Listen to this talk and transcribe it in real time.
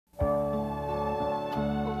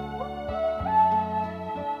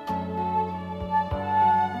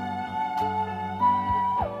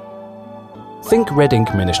Think Red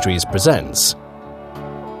Ink Ministries presents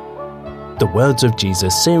The Words of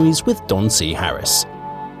Jesus series with Don C. Harris.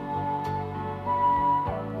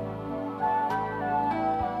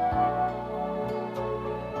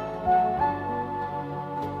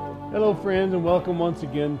 Hello friends, and welcome once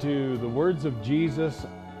again to the Words of Jesus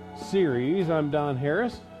series. I'm Don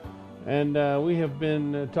Harris, and we have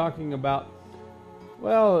been talking about,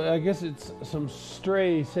 well, I guess it's some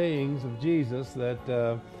stray sayings of Jesus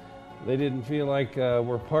that they didn't feel like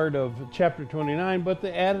were part of chapter 29, but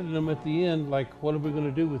they added them at the end, like, what are we going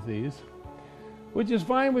to do with these? Which is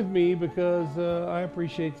fine with me, because I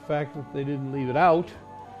appreciate the fact that they didn't leave it out.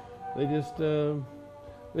 They just, they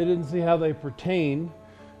didn't see how they pertain,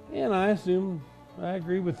 and I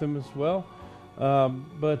agree with them as well.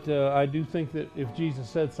 But I do think that if Jesus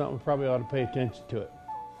said something, we probably ought to pay attention to it.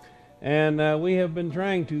 And we have been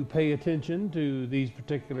trying to pay attention to these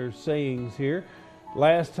particular sayings here.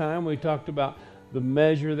 Last time we talked about the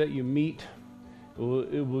measure that you meet,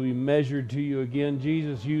 it will be measured to you again.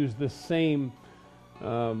 Jesus used the same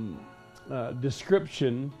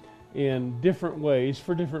description in different ways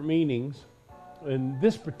for different meanings. And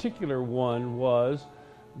this particular one was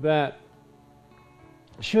that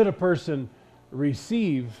should a person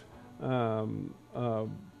receive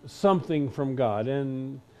something from God,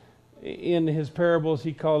 and in his parables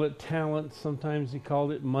he called it talent, sometimes he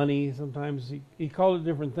called it money, sometimes he called it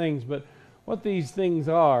different things, but what these things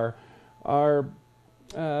are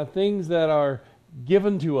things that are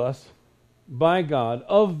given to us by God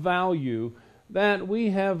of value that we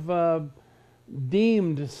have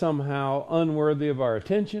deemed somehow unworthy of our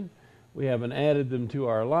attention. We haven't added them to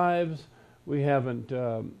our lives. We haven't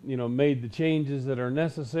made the changes that are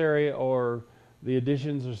necessary, or the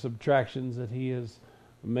additions or subtractions that he has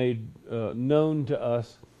made known to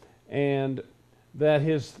us, and that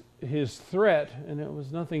his threat, and it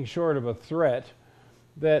was nothing short of a threat,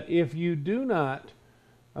 that if you do not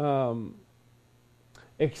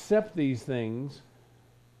accept these things,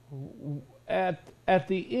 at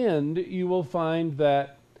the end you will find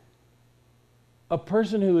that a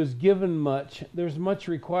person who is given much, there's much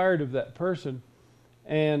required of that person,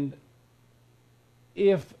 and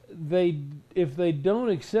if they don't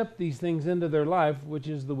accept these things into their life, which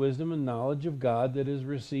is the wisdom and knowledge of God that is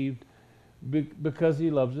received because he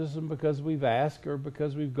loves us, and because we've asked, or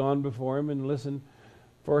because we've gone before him and listened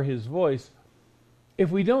for his voice,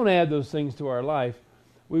 if we don't add those things to our life,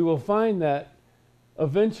 we will find that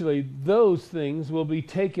eventually those things will be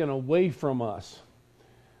taken away from us.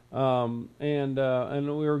 And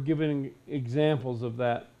we were giving examples of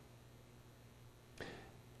that.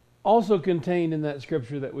 Also contained in that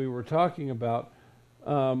scripture that we were talking about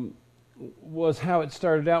was how it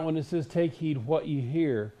started out when it says, "Take heed what you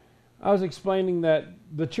hear." I was explaining that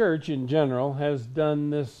the church in general has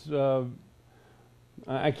done this,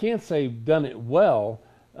 I can't say done it well,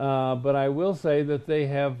 but I will say that they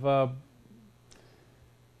have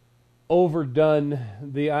overdone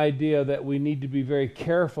the idea that we need to be very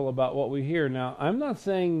careful about what we hear. Now, I'm not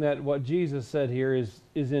saying that what Jesus said here is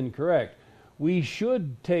incorrect. We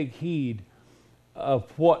should take heed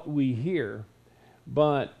of what we hear,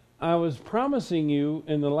 but I was promising you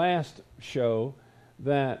in the last show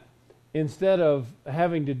that instead of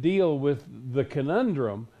having to deal with the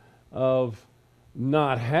conundrum of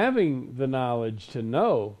not having the knowledge to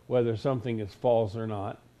know whether something is false or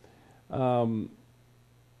not,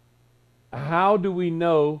 how do we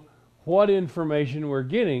know what information we're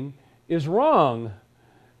getting is wrong?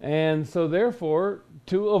 And so therefore,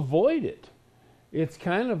 to avoid it, it's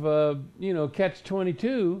kind of a,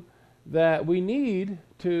 catch-22 that we need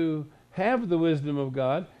to have the wisdom of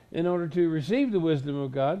God in order to receive the wisdom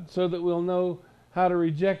of God, so that we'll know how to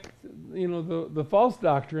reject, the false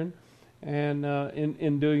doctrine, and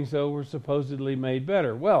in doing so, we're supposedly made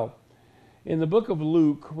better. Well, in the book of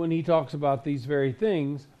Luke, when he talks about these very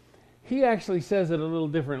things, he actually says it a little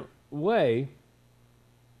different way,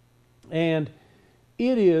 and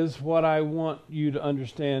it is what I want you to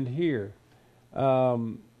understand here.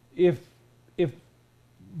 If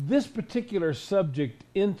this particular subject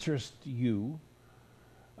interests you,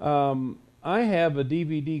 I have a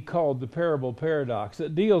DVD called The Parable Paradox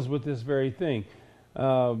that deals with this very thing.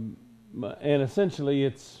 And essentially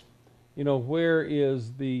it's, where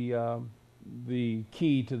is the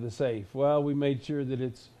key to the safe? Well, we made sure that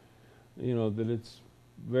it's, that it's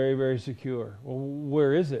very, very secure. Well,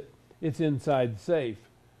 where is it? It's inside the safe.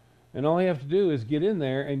 And all you have to do is get in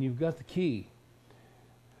there, and you've got the key.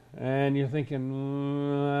 And you're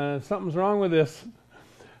thinking, something's wrong with this.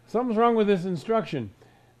 Something's wrong with this instruction.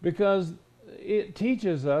 Because it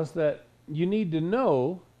teaches us that you need to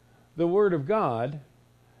know the Word of God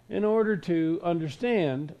in order to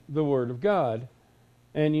understand the Word of God.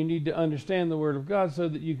 And you need to understand the Word of God so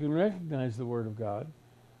that you can recognize the Word of God,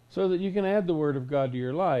 so that you can add the Word of God to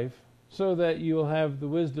your life, so that you'll have the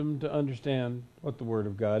wisdom to understand what the Word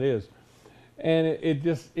of God is. And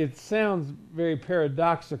it sounds very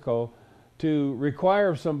paradoxical to require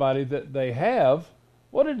of somebody that they have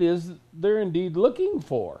what it is they're indeed looking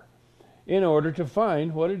for in order to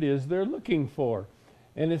find what it is they're looking for.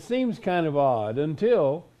 And it seems kind of odd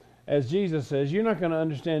until, as Jesus says, you're not going to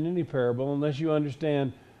understand any parable unless you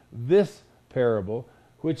understand this parable,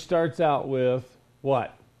 which starts out with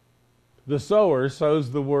what? The sower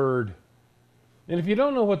sows the word. And if you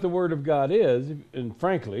don't know what the Word of God is, and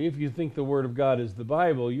frankly, if you think the Word of God is the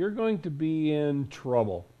Bible, you're going to be in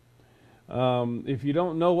trouble. If you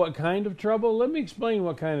don't know what kind of trouble, let me explain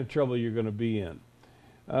what kind of trouble you're going to be in.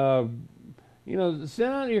 Sit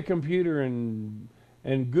on your computer and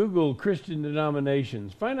Google Christian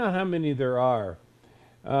denominations. Find out how many there are.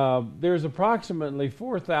 There's approximately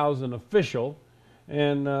 4,000 official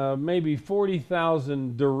and maybe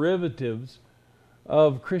 40,000 derivatives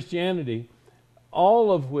of Christianity,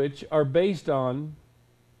 all of which are based on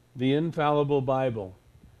the infallible Bible,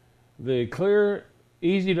 the clear,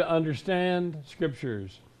 easy to understand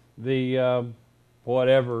scriptures, the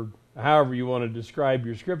however you want to describe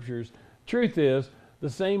your scriptures. Truth is, the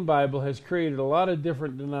same Bible has created a lot of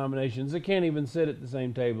different denominations that can't even sit at the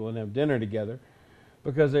same table and have dinner together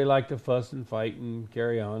because they like to fuss and fight and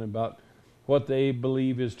carry on about what they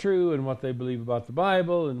believe is true and what they believe about the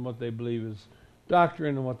Bible and what they believe is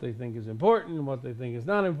doctrine and what they think is important and what they think is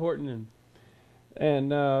not important,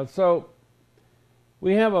 so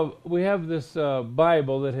we have this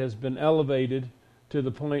Bible that has been elevated to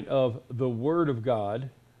the point of the Word of God,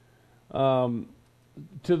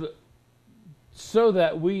 so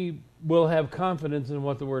that we will have confidence in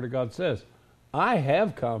what the Word of God says. I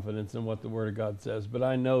have confidence in what the Word of God says, but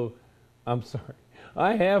I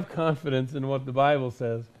have confidence in what the Bible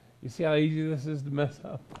says. You see how easy this is to mess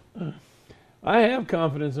up? I have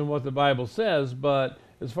confidence in what the Bible says, but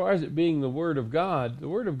as far as it being the Word of God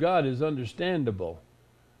is understandable.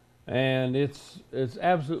 And it's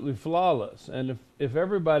absolutely flawless. And if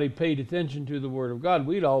everybody paid attention to the Word of God,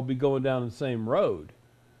 we'd all be going down the same road.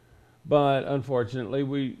 But unfortunately,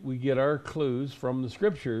 we get our clues from the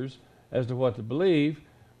Scriptures as to what to believe.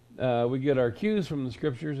 We get our cues from the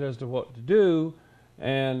Scriptures as to what to do.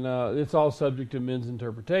 And it's all subject to men's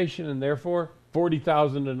interpretation, and therefore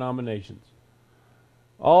 40,000 denominations,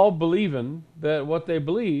 all believing that what they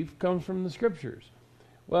believe comes from the Scriptures.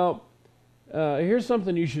 Well, here's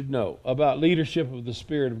something you should know about leadership of the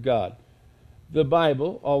Spirit of God. The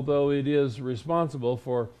Bible, although it is responsible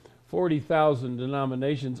for 40,000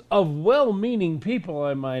 denominations of well-meaning people,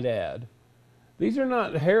 I might add, these are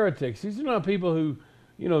not heretics. These are not people who,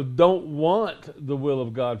 don't want the will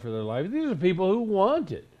of God for their life. These are people who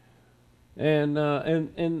want it,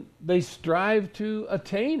 and they strive to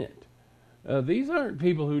attain it. These aren't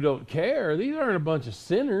people who don't care. These aren't a bunch of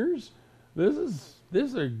sinners.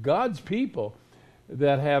 These are God's people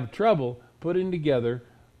that have trouble putting together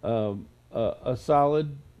a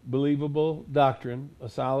solid, believable doctrine, a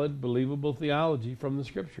solid, believable theology from the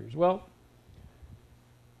Scriptures. Well,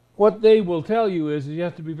 what they will tell you is you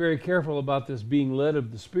have to be very careful about this being led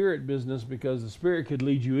of the Spirit business, because the Spirit could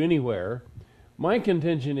lead you anywhere. My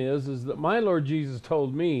contention is that my Lord Jesus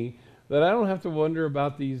told me that I don't have to wonder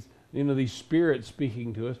about these spirits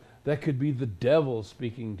speaking to us. That could be the devil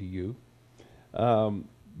speaking to you.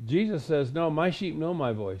 Jesus says, no, my sheep know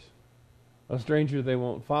my voice. A stranger they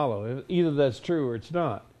won't follow. Either that's true or it's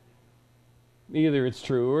not. Either it's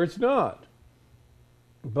true or it's not.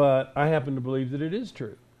 But I happen to believe that it is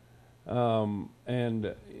true.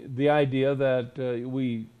 And the idea that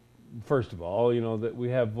we, first of all, that we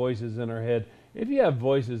have voices in our head. If you have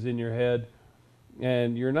voices in your head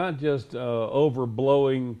and you're not just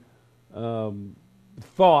overblowing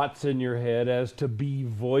thoughts in your head as to be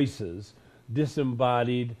voices,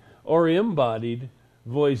 disembodied or embodied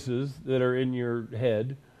voices that are in your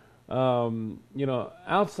head,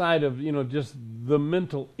 outside of just the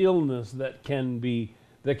mental illness that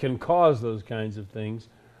can cause those kinds of things.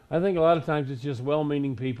 I think a lot of times it's just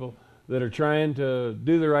well-meaning people that are trying to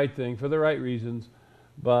do the right thing for the right reasons,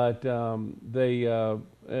 but there's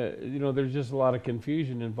just a lot of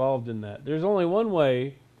confusion involved in that. There's only one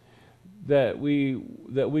way that we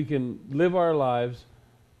can live our lives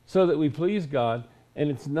so that we please God,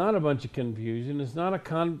 and it's not a bunch of confusion. It's not a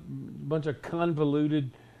bunch of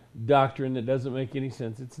convoluted doctrine that doesn't make any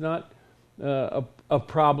sense. It's not a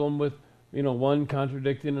problem with one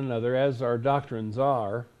contradicting another, as our doctrines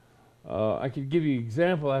are. I could give you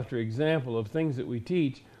example after example of things that we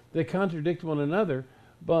teach They contradict one another,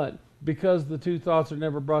 but because the two thoughts are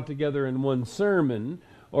never brought together in one sermon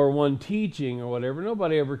or one teaching or whatever,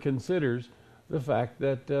 nobody ever considers the fact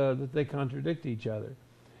that they contradict each other.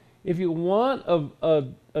 If you want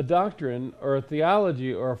a doctrine or a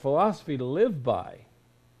theology or a philosophy to live by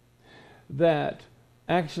that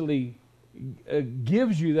actually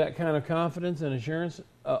gives you that kind of confidence and assurance,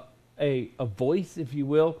 a voice, if you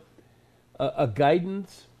will, a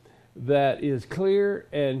guidance that is clear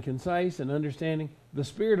and concise and understanding, the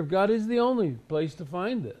Spirit of God is the only place to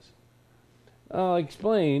find this. I'll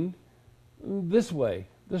explain this way.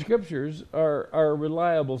 The Scriptures are a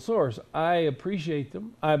reliable source. I appreciate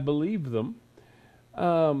them. I believe them.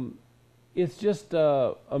 It's just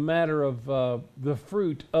a matter of the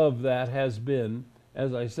fruit of that has been,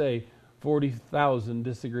 as I say, 40,000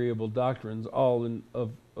 disagreeable doctrines, all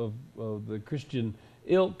of the Christian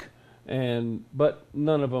ilk, but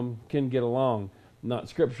none of them can get along. Not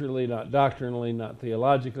scripturally, not doctrinally, not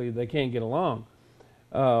theologically. They can't get along.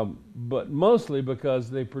 But mostly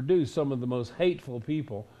because they produce some of the most hateful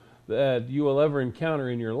people that you will ever encounter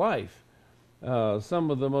in your life.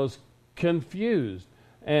 Some of the most confused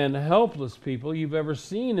and helpless people you've ever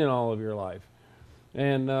seen in all of your life.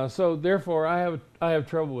 And so therefore I have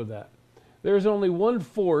trouble with that. There's only one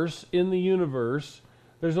force in the universe.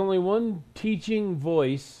 There's only one teaching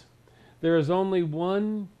voice. There is only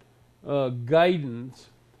one guidance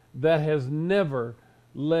that has never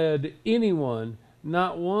led anyone,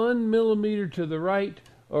 not 1 millimeter to the right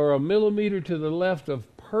or a millimeter to the left,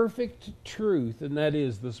 of perfect truth, and that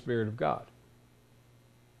is the Spirit of God.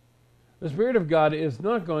 The Spirit of God is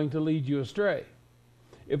not going to lead you astray.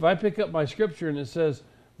 If I pick up my scripture and it says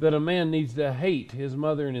that a man needs to hate his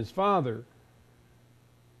mother and his father,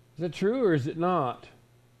 is it true or is it not?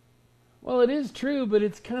 Well, it is true, but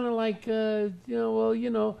it's kind of like, you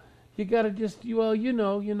got to just, you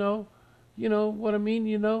know what I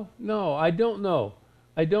mean, No, I don't know.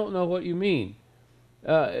 I don't know what you mean.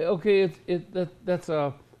 Okay, that's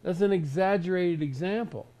an exaggerated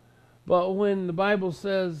example. But when the Bible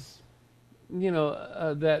says,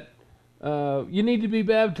 that you need to be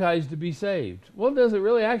baptized to be saved, well, does it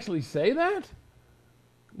really actually say that?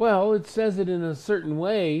 Well, it says it in a certain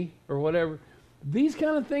way or whatever. These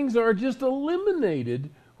kind of things are just eliminated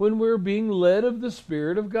when we're being led of the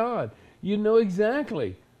Spirit of God. You know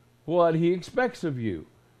exactly what He expects of you.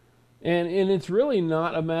 And it's really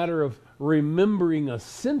not a matter of remembering a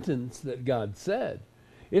sentence that God said.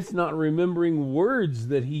 It's not remembering words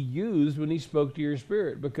that He used when He spoke to your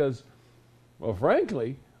spirit. Because, well,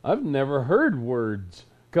 frankly, I've never heard words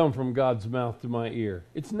come from God's mouth to my ear.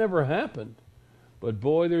 It's never happened. But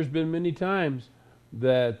boy, there's been many times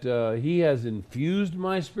that He has infused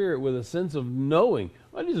my spirit with a sense of knowing.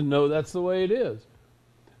 I just know that's the way it is.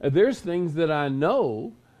 There's things that I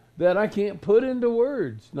know that I can't put into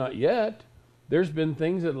words. Not yet. There's been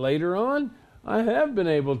things that later on I have been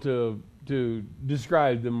able to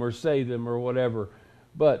describe them or say them or whatever.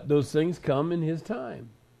 But those things come in His time.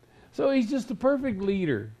 So He's just the perfect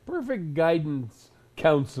leader, perfect guidance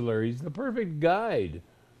counselor. He's the perfect guide.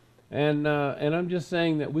 And I'm just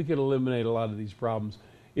saying that we could eliminate a lot of these problems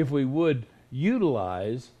if we would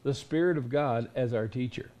utilize the Spirit of God as our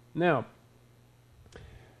teacher. Now,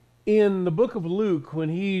 in the book of Luke, when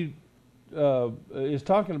he is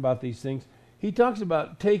talking about these things, he talks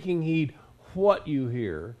about taking heed what you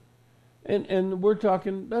hear. And we're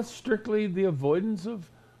talking, that's strictly the avoidance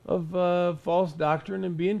of false doctrine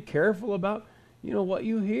and being careful about, what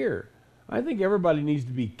you hear. I think everybody needs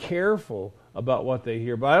to be careful about what they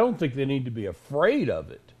hear, but I don't think they need to be afraid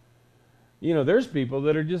of it. There's people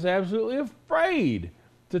that are just absolutely afraid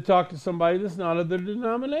to talk to somebody that's not of their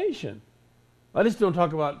denomination. I just don't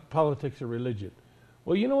talk about politics or religion.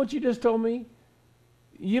 Well, you know what you just told me?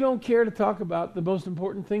 You don't care to talk about the most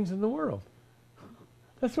important things in the world.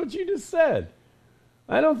 That's what you just said.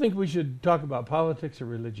 I don't think we should talk about politics or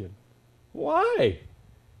religion. Why?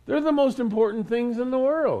 They're the most important things in the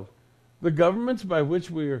world. The governments by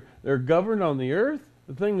which they're governed on the earth,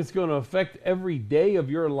 the thing that's going to affect every day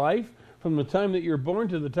of your life from the time that you're born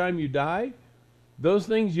to the time you die, those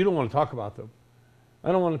things, you don't want to talk about them.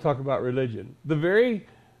 I don't want to talk about religion. The very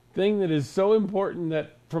thing that is so important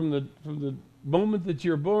that from the moment that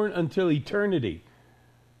you're born until eternity,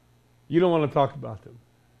 you don't want to talk about them.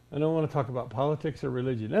 I don't want to talk about politics or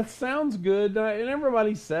religion. That sounds good, and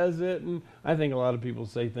everybody says it, and I think a lot of people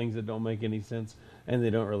say things that don't make any sense, and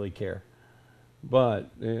they don't really care. But,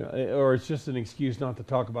 or it's just an excuse not to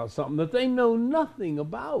talk about something that they know nothing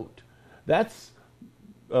about. That's,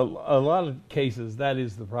 a lot of cases, that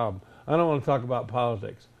is the problem. I don't want to talk about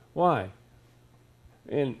politics. Why?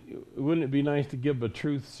 And wouldn't it be nice to give a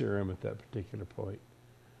truth serum at that particular point?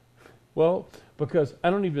 Well, because I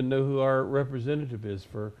don't even know who our representative is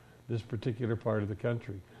for this particular part of the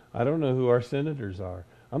country. I don't know who our senators are.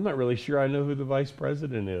 I'm not really sure I know who the vice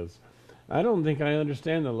president is. I don't think I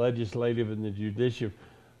understand the legislative and the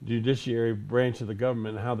judiciary branch of the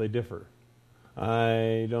government and how they differ.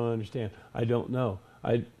 I don't understand. I don't know.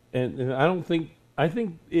 I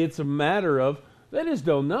think it's a matter of they just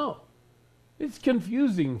don't know. It's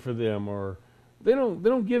confusing for them, or they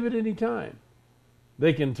don't give it any time.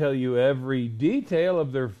 They can tell you every detail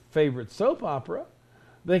of their favorite soap opera.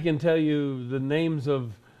 They can tell you the names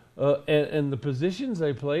of and the positions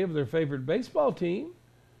they play of their favorite baseball team.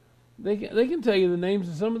 They can tell you the names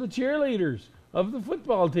of some of the cheerleaders of the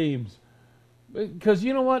football teams. Because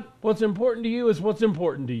you know what? What's important to you is what's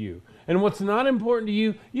important to you. And what's not important to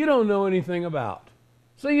you, you don't know anything about.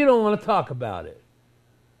 So you don't want to talk about it.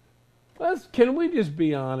 Can we just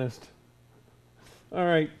be honest? All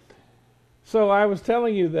right. So I was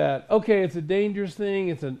telling you that, okay, it's a dangerous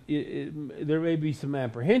thing. There may be some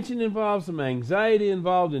apprehension involved, some anxiety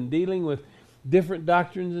involved in dealing with different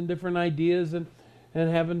doctrines and different ideas and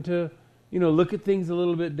having to, look at things a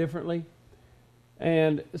little bit differently.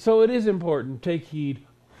 And so it is important, take heed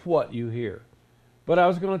what you hear. But I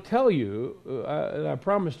was going to tell you, I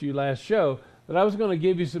promised you last show, that I was going to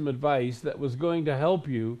give you some advice that was going to help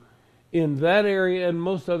you in that area and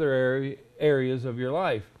most other areas of your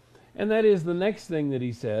life. And that is the next thing that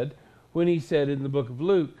he said when he said in the book of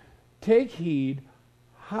Luke, take heed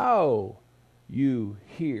how you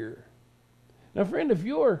hear. Now, friend,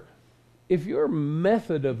 if your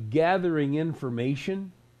method of gathering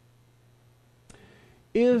information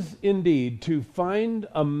is indeed to find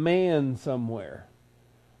a man somewhere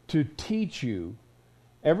to teach you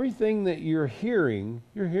everything that you're hearing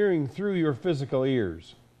through your physical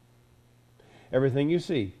ears. Everything you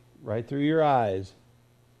see, right through your eyes.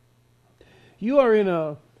 You are in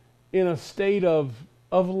a state of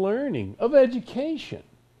learning, of education.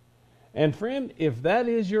 And friend, if that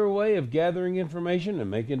is your way of gathering information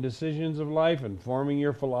and making decisions of life and forming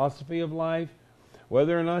your philosophy of life,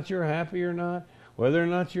 whether or not you're happy or not, whether or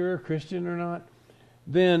not you're a Christian or not,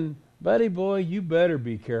 then, buddy boy, you better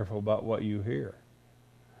be careful about what you hear.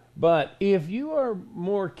 But if you are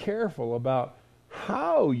more careful about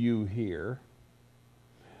how you hear,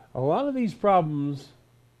 a lot of these problems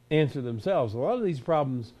answer themselves. A lot of these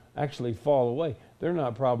problems actually fall away. They're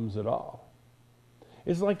not problems at all.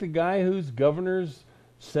 It's like the guy whose governor's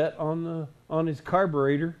set on his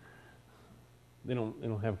carburetor. They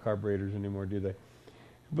don't have carburetors anymore, do they?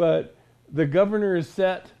 But the governor is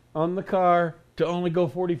set on the car to only go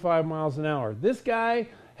 45 miles an hour. This guy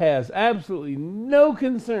has absolutely no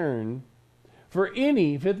concern for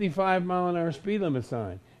any 55 mile an hour speed limit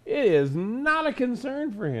sign. It is not a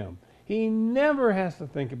concern for him. He never has to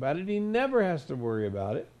think about it. He never has to worry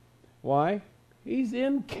about it. Why? He's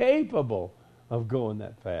incapable of going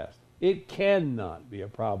that fast. It cannot be a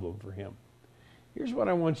problem for him. Here's what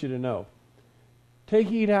I want you to know. Take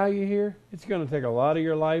heed how you hear. It's going to take a lot of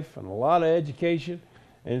your life and a lot of education,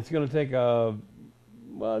 and it's going to take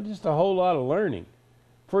just a whole lot of learning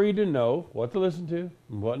for you to know what to listen to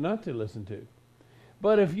and what not to listen to.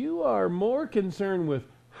 But if you are more concerned with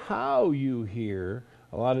how you hear,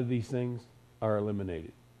 a lot of these things are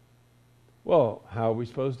eliminated. Well, how are we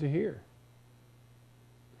supposed to hear?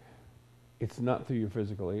 It's not through your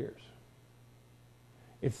physical ears.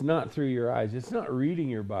 It's not through your eyes. It's not reading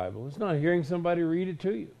your Bible. It's not hearing somebody read it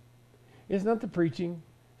to you. It's not the preaching.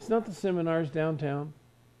 It's not the seminars downtown.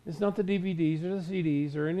 It's not the DVDs or the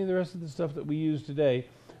CDs or any of the rest of the stuff that we use today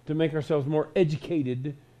to make ourselves more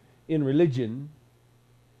educated in religion.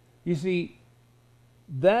 You see,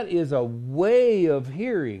 that is a way of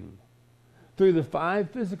hearing through the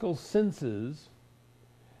 5 physical senses,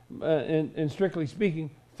 and strictly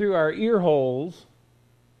speaking, through our ear holes.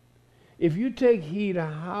 If you take heed to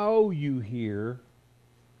how you hear,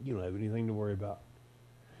 you don't have anything to worry about.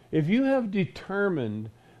 If you have determined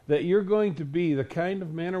that you're going to be the kind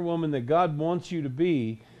of man or woman that God wants you to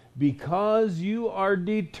be, because you are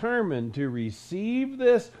determined to receive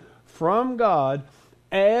this from God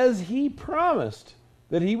as He promised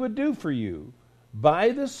that He would do for you by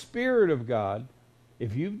the Spirit of God,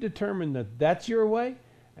 if you've determined that that's your way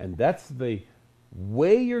and that's the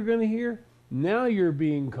way you're going to hear, now you're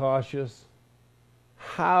being cautious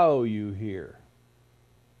how you hear.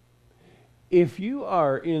 If you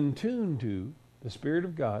are in tune to the Spirit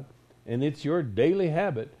of God, and it's your daily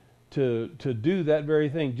habit to do that very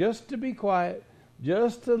thing, just to be quiet,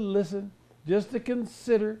 just to listen, just to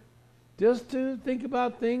consider, just to think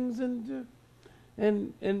about things and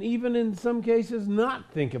and even in some cases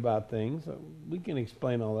not think about things. We can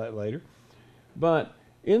explain all that later. But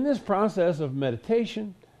in this process of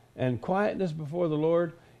meditation and quietness before the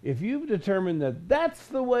Lord, if you've determined that that's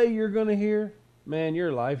the way you're going to hear, man,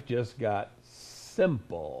 your life just got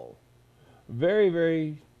simple. Very,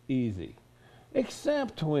 very easy.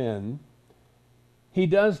 Except when he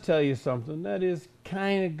does tell you something that is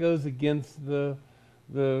kind of goes against the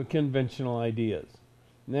conventional ideas.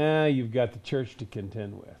 Now you've got the church to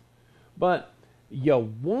contend with. But you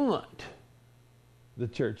want the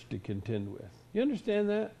church to contend with. You understand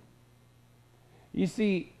that? You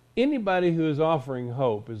see, anybody who is offering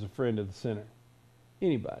hope is a friend of the sinner.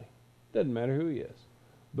 Anybody. Doesn't matter who he is.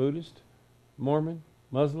 Buddhist, Mormon,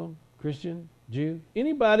 Muslim, Christian, Jew.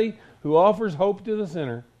 Anybody who offers hope to the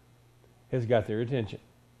sinner has got their attention.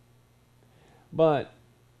 But,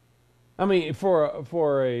 I mean, for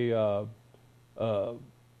a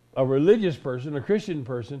religious person, a Christian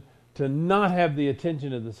person, to not have the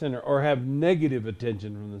attention of the sinner or have negative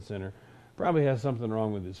attention from the sinner probably has something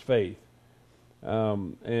wrong with his faith.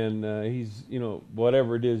 He's,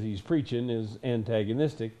 whatever it is he's preaching is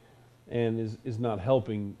antagonistic and is not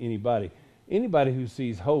helping anybody. Anybody who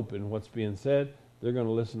sees hope in what's being said, they're going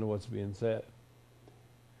to listen to what's being said.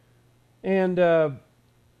 And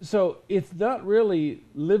so it's not really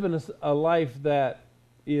living a life that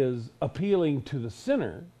is appealing to the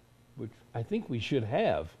sinner, which I think we should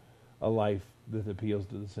have a life that appeals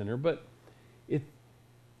to the sinner, but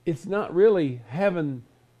it's not really having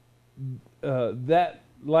that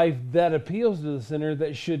life that appeals to the sinner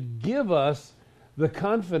that should give us the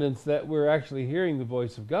confidence that we're actually hearing the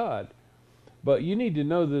voice of God. But you need to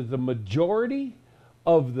know that the majority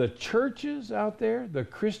of the churches out there, the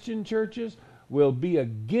Christian churches, will be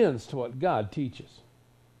against what God teaches.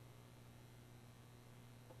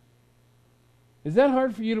 Is that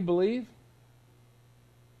hard for you to believe?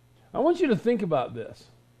 I want you to think about this.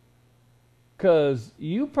 Because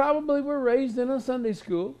you probably were raised in a Sunday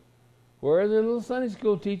school where the little Sunday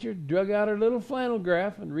school teacher drug out her little flannel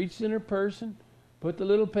graph and reached in her purse and put the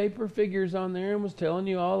little paper figures on there and was telling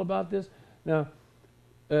you all about this. Now,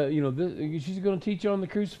 she's going to teach you on the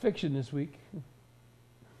crucifixion this week.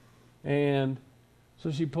 And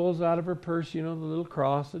so she pulls out of her purse, the little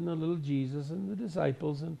cross and the little Jesus and the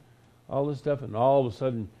disciples and all this stuff. And all of a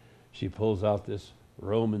sudden, she pulls out this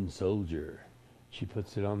Roman soldier. She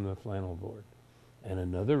puts it on the flannel board. And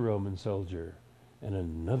another Roman soldier. And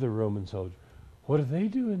another Roman soldier. What are they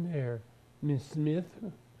doing there, Miss Smith?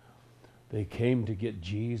 They came to get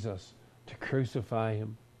Jesus, to crucify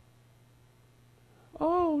him.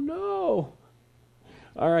 Oh, no.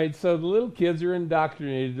 All right, so the little kids are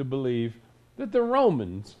indoctrinated to believe that the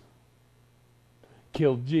Romans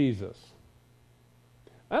killed Jesus.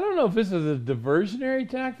 I don't know if this is a diversionary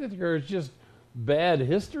tactic or it's just bad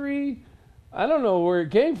history. I don't know where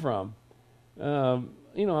it came from. I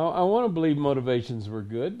want to believe motivations were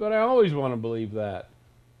good, but I always want to believe that.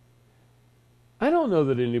 I don't know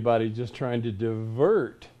that anybody's just trying to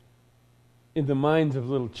divert in the minds of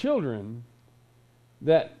little children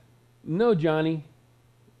that, no, Johnny,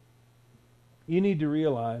 you need to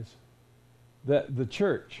realize that the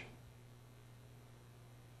church,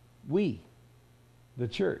 the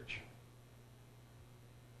church,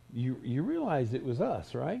 you realize it was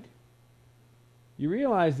us, right? You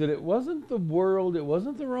realize that it wasn't the world, it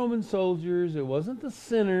wasn't the Roman soldiers, it wasn't the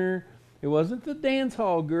sinner, it wasn't the dance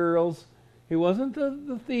hall girls, it wasn't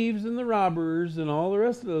the thieves and the robbers and all the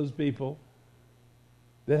rest of those people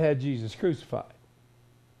that had Jesus crucified.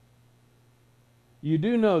 You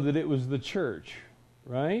do know that it was the church,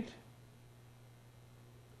 right?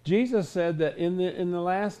 Jesus said that in the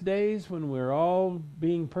last days when we're all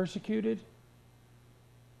being persecuted,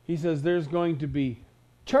 he says there's going to be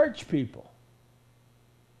church people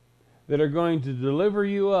that are going to deliver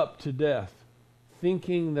you up to death,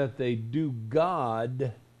 thinking that they do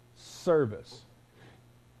God service.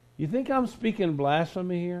 You think I'm speaking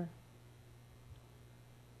blasphemy here?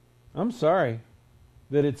 I'm sorry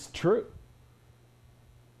that it's true.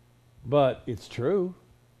 But it's true.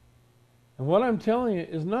 And what I'm telling you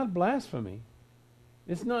is not blasphemy.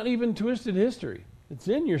 It's not even twisted history. It's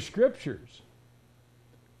in your scriptures.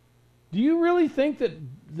 Do you really think that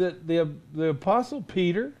the Apostle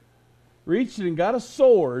Peter reached and got a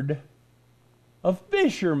sword, a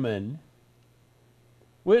fisherman,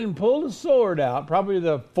 went and pulled a sword out, probably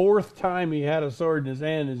the fourth time he had a sword in his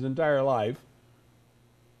hand his entire life.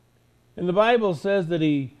 And the Bible says that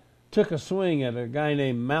he took a swing at a guy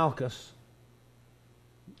named Malchus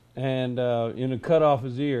and cut off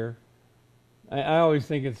his ear. I always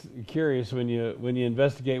think it's curious when you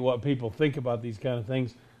investigate what people think about these kind of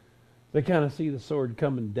things. They kind of see the sword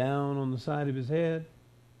coming down on the side of his head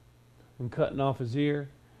and cutting off his ear.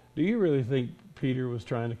 Do you really think Peter was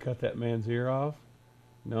trying to cut that man's ear off?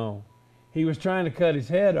 No. He was trying to cut his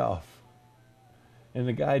head off. And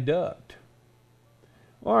the guy ducked.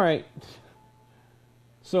 All right.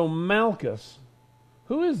 So Malchus,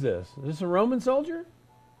 who is this? Is this a Roman soldier?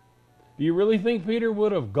 Do you really think Peter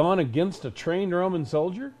would have gone against a trained Roman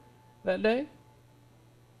soldier that day?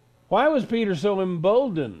 Why was Peter so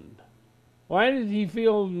emboldened? Why did he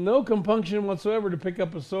feel no compunction whatsoever to pick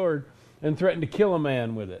up a sword and threaten to kill a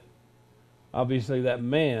man with it? Obviously, that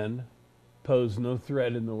man posed no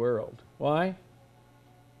threat in the world. Why?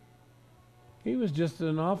 He was just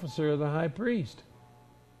an officer of the high priest.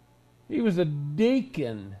 He was a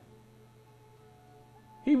deacon.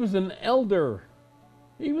 He was an elder.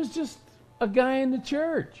 He was just a guy in the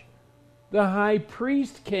church. The high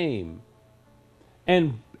priest came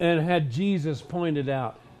and had Jesus pointed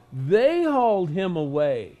out. They hauled him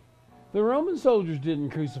away. The Roman soldiers didn't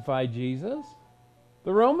crucify Jesus.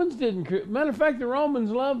 The Romans didn't. Matter of fact, the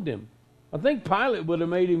Romans loved him. I think Pilate would have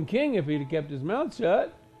made him king if he'd have kept his mouth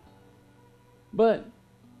shut. But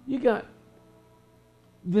you got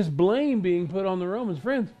this blame being put on the Romans.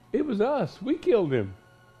 Friends, it was us. We killed him.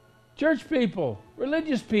 Church people,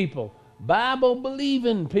 religious people,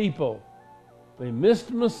 Bible-believing people. They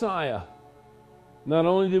missed Messiah. Not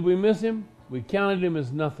only did we miss him, we counted him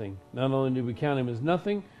as nothing. Not only did we count him as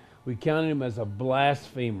nothing, we counted him as a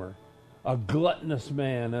blasphemer, a gluttonous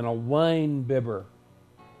man, and a wine bibber.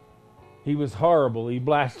 He was horrible. He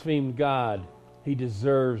blasphemed God. He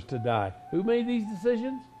deserves to die. Who made these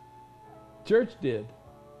decisions? Church did.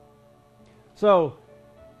 So,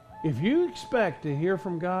 if you expect to hear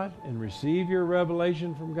from God and receive your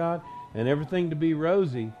revelation from God and everything to be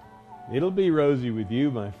rosy, it'll be rosy with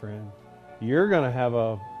you, my friend. You're going to have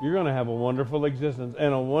a wonderful existence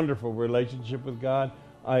and a wonderful relationship with God,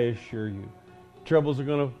 I assure you. Troubles are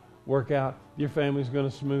going to work out. Your family's going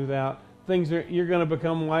to smooth out. You're going to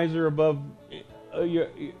become wiser above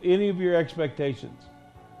any of your expectations.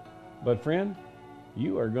 But friend,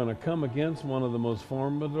 you are going to come against one of the most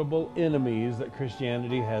formidable enemies that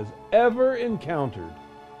Christianity has ever encountered.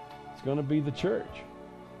 It's going to be the church.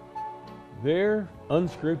 They're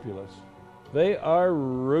unscrupulous. They are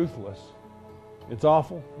ruthless. It's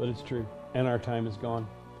awful, but it's true. And our time is gone.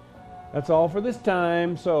 That's all for this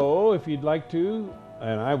time. So if you'd like to,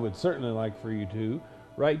 and I would certainly like for you to,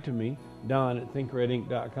 write to me,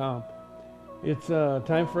 don@thinkredinc.com. It's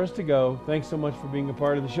time for us to go. Thanks so much for being a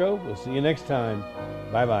part of the show. We'll see you next time.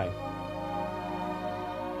 Bye-bye.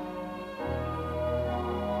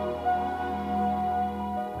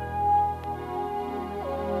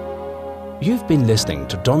 You've been listening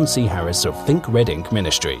to Don C. Harris of Think Red Inc.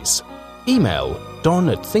 Ministries. Email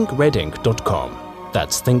don@thinkredinc.com.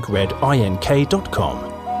 That's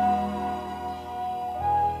thinkredink.com.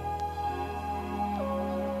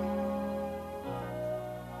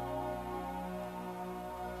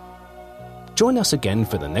 Join us again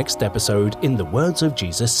for the next episode in the Words of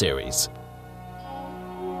Jesus series.